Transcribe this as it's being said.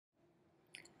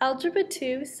Algebra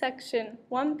 2, Section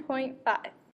 1.5.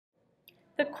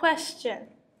 The question: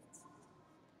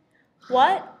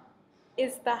 what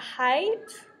is the height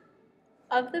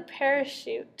of the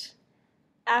parachute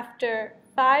after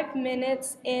 5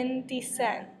 minutes in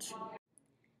descent?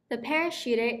 The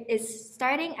parachuter is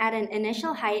starting at an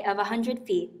initial height of 100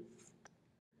 feet.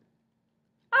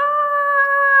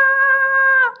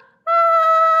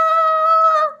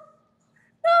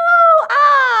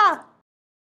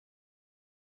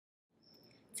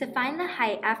 To find the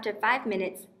height after 5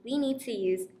 minutes, we need to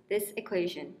use this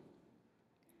equation.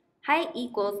 Height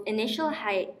equals initial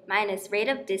height minus rate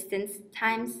of distance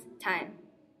times time.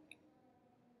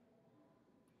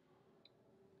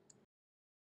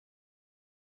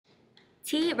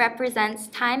 T represents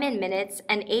time in minutes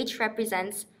and H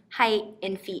represents height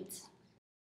in feet.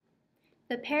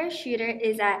 The parachuter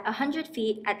is at 100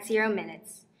 feet at 0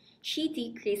 minutes. She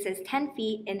decreases 10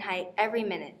 feet in height every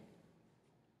minute.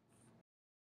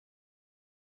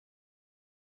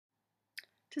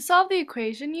 To solve the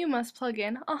equation, you must plug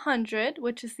in 100,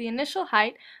 which is the initial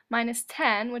height, minus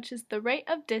 10, which is the rate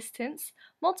of distance,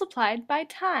 multiplied by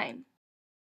time.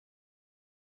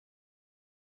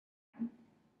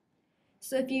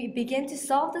 So if you begin to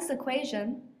solve this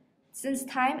equation, since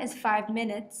time is 5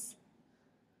 minutes,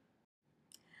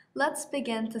 let's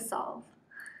begin to solve.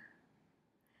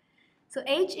 So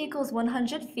h equals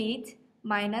 100 feet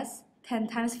minus 10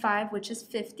 times 5, which is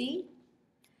 50.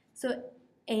 So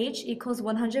h equals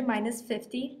 100 minus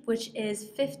 50, which is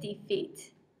 50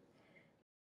 feet.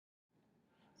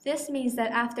 This means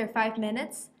that after 5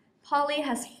 minutes, Polly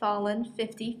has fallen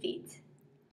 50 feet.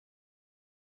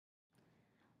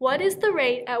 What is the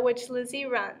rate at which Lizzie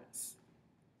runs?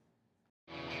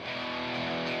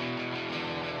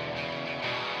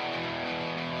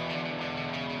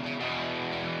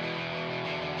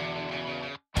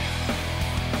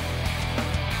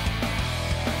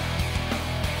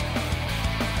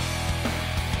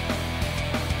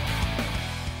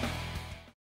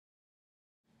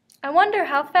 I wonder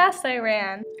how fast I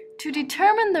ran. To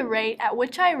determine the rate at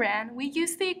which I ran, we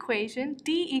use the equation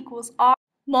d equals r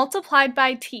multiplied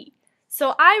by t.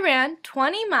 So I ran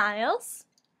 20 miles,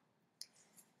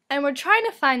 and we're trying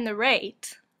to find the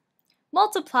rate,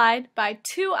 multiplied by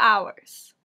 2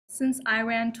 hours, since I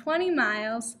ran 20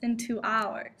 miles in 2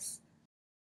 hours.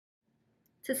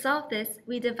 To solve this,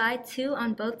 we divide 2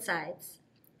 on both sides,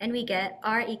 and we get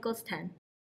r equals 10.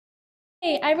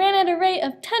 Hey, I ran at a rate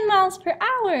of 10 miles per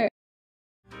hour!